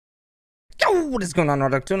What is going on,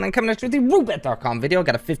 Rodok2? And I'm coming at you with the Roobet.com video.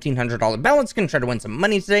 Got a $1,500 balance. Gonna try to win some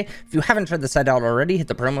money today. If you haven't tried the site out already, hit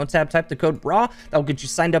the promo tab, type the code RAW. That'll get you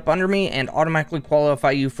signed up under me and automatically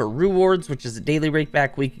qualify you for rewards, which is a daily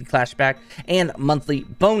rakeback, weekly clashback, and monthly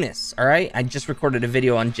bonus. All right. I just recorded a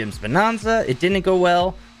video on Jim's Bonanza. It didn't go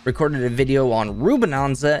well. Recorded a video on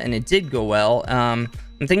Rubonanza, and it did go well. I'm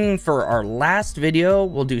thinking for our last video,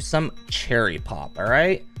 we'll do some cherry pop. All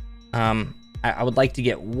right. I would like to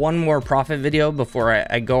get one more profit video before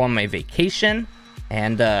I go on my vacation.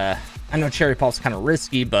 And I know cherry pop's kind of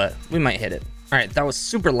risky, but we might hit it. All right, that was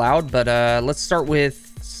super loud, but let's start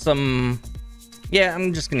with some... Yeah,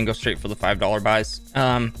 I'm just going to go straight for the $5 buys.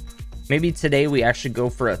 Maybe today we actually go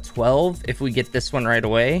for a 12 if we get this one right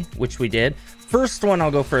away, which we did. First one,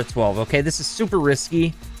 I'll go for a 12, okay? This is super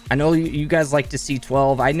risky. I know you guys like to see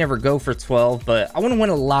 12. I never go for 12, but I want to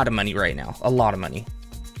win a lot of money right now. A lot of money.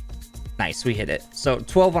 Nice, we hit it. So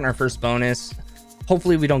 12 on our first bonus.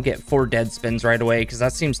 Hopefully we don't get 4 dead spins right away, because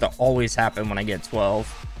that seems to always happen when I get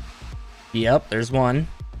 12. Yep, there's 1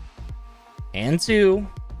 and 2.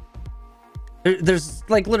 There's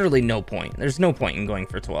like literally no point. There's no point in going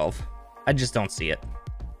for 12. I just don't see it.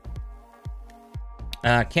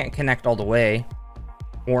 Can't connect all the way.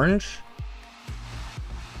 Orange.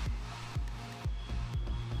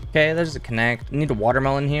 Okay, there's a connect. Need a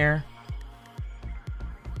watermelon here.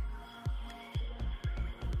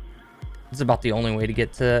 It's about the only way to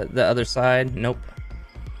get to the other side. Nope.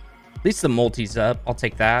 At least the multi's up. I'll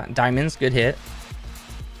take that. Diamonds, good hit.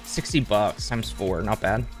 60 bucks times 4, not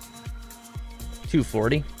bad.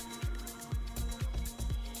 240.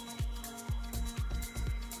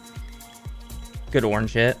 Good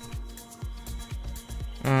orange hit.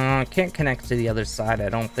 Can't connect to the other side, I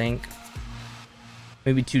don't think.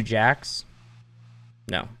 Maybe 2 jacks.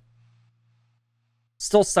 No.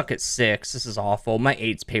 Still stuck at 6. This is awful. My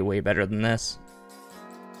 8s pay way better than this.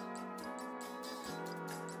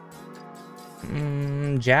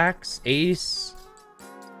 Jacks, ace,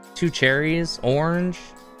 2 cherries, orange.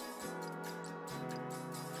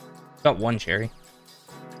 Got 1 cherry.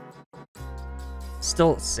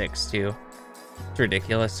 Still at 6 too. It's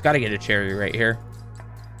ridiculous. Got to get a cherry right here.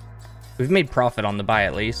 We've made profit on the buy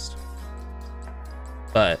at least.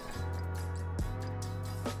 But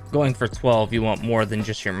going for 12, you want more than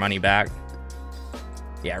just your money back.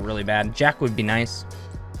 Yeah, really bad. Jack would be nice.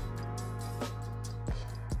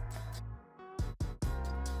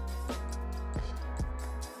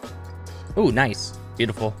 Ooh, nice.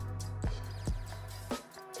 Beautiful.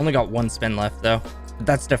 Only got 1 spin left, though. But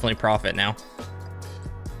that's definitely profit now.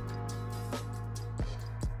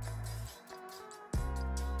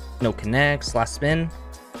 No connects. Last spin.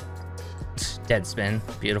 Dead spin.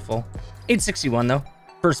 Beautiful. 861, though.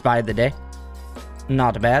 First buy of the day.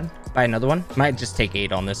 Not bad. Buy another one. Might just take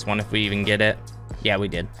 8 on this one if we even get it. Yeah, we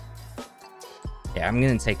did. Yeah, I'm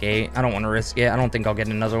gonna take 8. I don't want to risk it. I don't think I'll get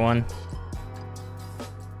another one.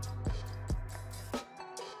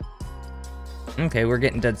 Okay, we're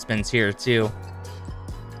getting dead spins here too.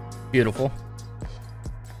 Beautiful.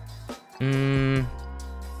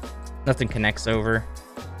 Nothing connects over.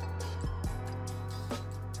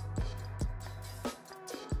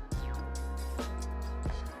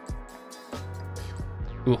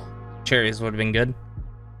 Ooh, cherries would have been good.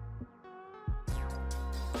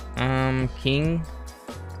 King.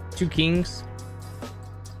 2 kings.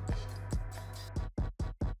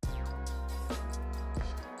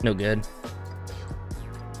 No good.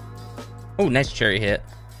 Oh, nice cherry hit.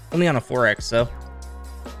 Only on a 4x though.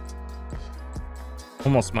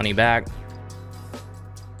 Almost money back.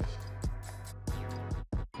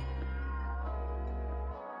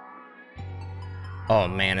 Oh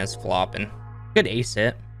man, it's flopping. Good ace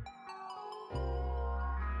hit.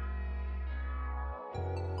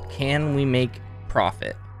 Can we make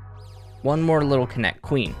profit? One more little connect.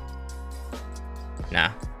 Queen.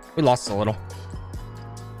 Nah, we lost a little.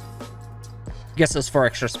 Guess those 4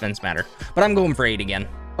 extra spins matter. But I'm going for 8 again.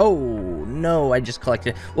 Oh, no, I just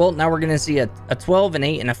collected. Well, now we're going to see a 12, an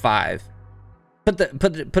 8, and a 5.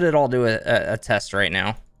 Put it all to a test right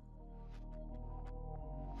now.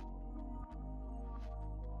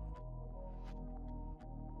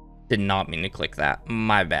 Did not mean to click that.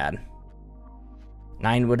 My bad.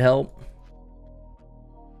 9 would help.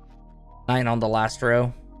 9 on the last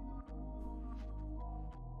row.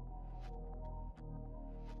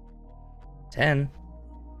 10.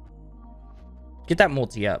 Get that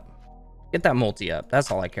multi up. Get that multi up. That's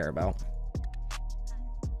all I care about.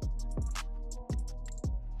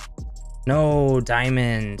 No,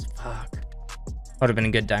 diamond. Fuck. Would have been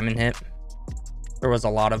a good diamond hit. There was a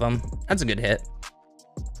lot of them. That's a good hit.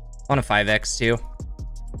 On a 5x too.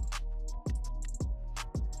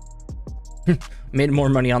 Made more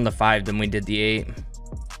money on the 5 than we did the 8.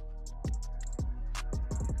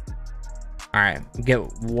 All right, get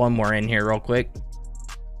one more in here real quick.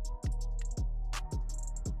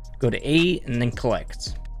 Go to 8 and then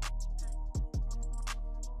collect.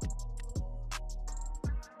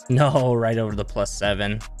 No, right over the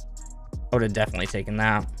 +7. I would have definitely taken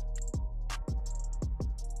that.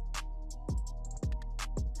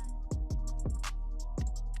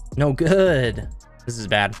 No good. This is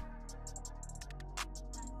bad.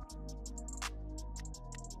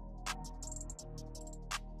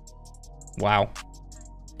 Wow.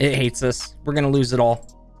 It hates us. We're gonna lose it all.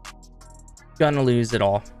 Gonna lose it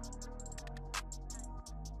all.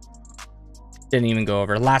 Didn't even go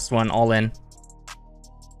over. Last one, all in.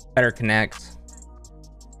 Better connect.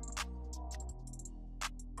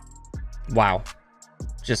 Wow.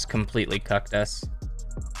 Just completely cucked us.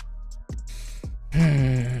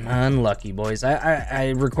 Unlucky, boys.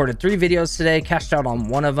 I recorded 3 videos today, cashed out on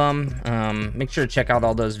one of them. Make sure to check out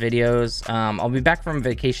all those videos. I'll be back from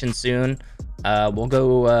vacation soon. We'll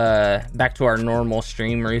go back to our normal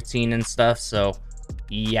stream routine and stuff. So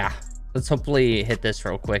yeah, let's hopefully hit this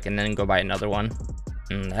real quick and then go buy another one.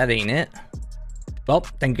 That ain't it. Well,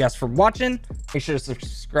 thank you guys for watching. Make sure to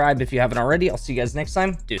subscribe if you haven't already. I'll see you guys next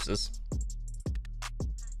time. Deuces.